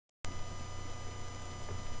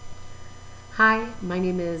Hi, my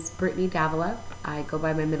name is Brittany Davila. I go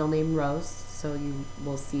by my middle name Rose, so you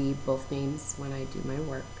will see both names when I do my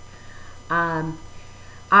work. Um,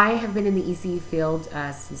 I have been in the ECE field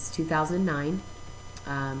since 2009,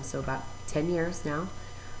 so about 10 years now.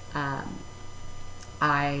 Um,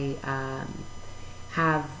 I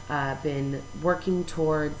have been working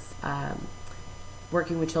towards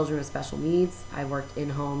working with children with special needs. I worked in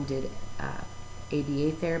home, did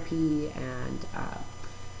ABA therapy and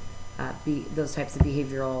those types of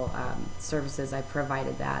behavioral services. I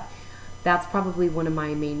provided that. That's probably one of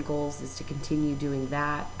my main goals, is to continue doing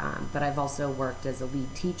that. But I've also worked as a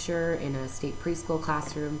lead teacher in a state preschool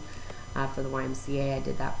classroom for the YMCA. I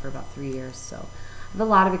did that for about 3 years. So I have a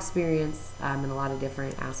lot of experience in a lot of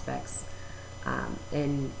different aspects.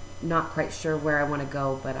 And not quite sure where I want to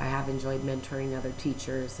go, but I have enjoyed mentoring other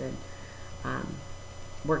teachers and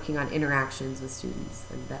working on interactions with students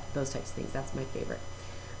and those types of things. That's my favorite.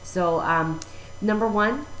 So number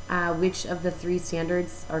one, which of the 3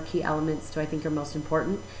 standards or key elements do I think are most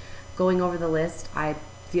important? Going over the list, I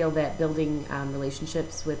feel that building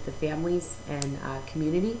relationships with the families and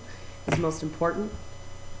community is most important.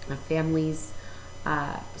 Families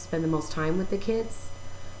spend the most time with the kids,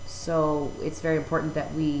 so it's very important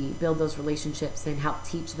that we build those relationships and help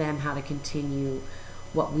teach them how to continue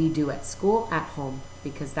what we do at school at home,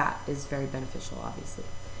 because that is very beneficial, obviously.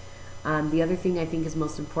 The other thing I think is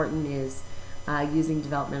most important is using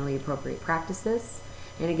developmentally appropriate practices.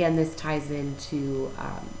 And again, this ties into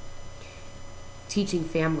teaching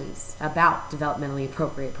families about developmentally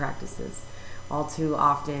appropriate practices. All too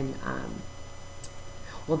often,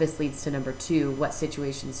 well, this leads to number 2, what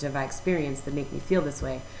situations have I experienced that make me feel this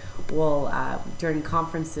way? Well, during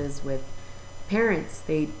conferences with parents,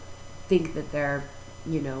 they think that their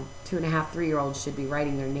 2.5, 3-year-olds should be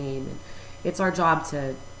writing their name. And it's our job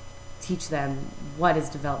to teach them what is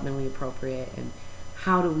developmentally appropriate and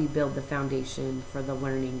how do we build the foundation for the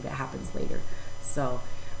learning that happens later. So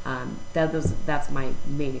that's my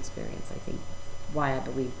main experience, I think, why I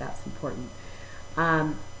believe that's important.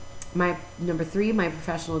 My number 3, my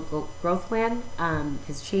professional growth plan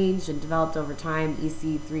has changed and developed over time.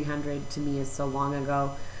 EC 300 to me is so long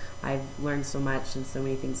ago. I've learned so much and so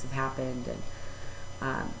many things have happened,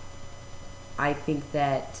 and I think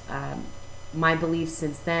that my beliefs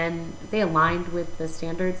since then, they aligned with the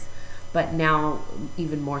standards, but now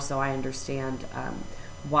even more so I understand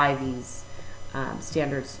why these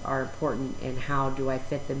standards are important and how do I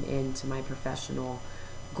fit them into my professional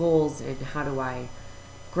goals, and how do I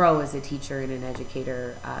grow as a teacher and an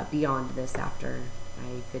educator beyond this after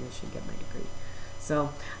I finish and get my degree.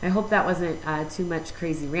 So I hope that wasn't too much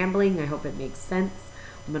crazy rambling. I hope it makes sense.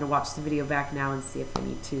 I'm going to watch the video back now and see if I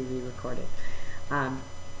need to re-record it.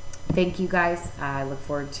 Thank you guys. I look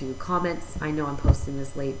forward to comments. I know I'm posting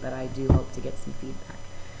this late, but I do hope to get some feedback.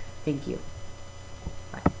 Thank you.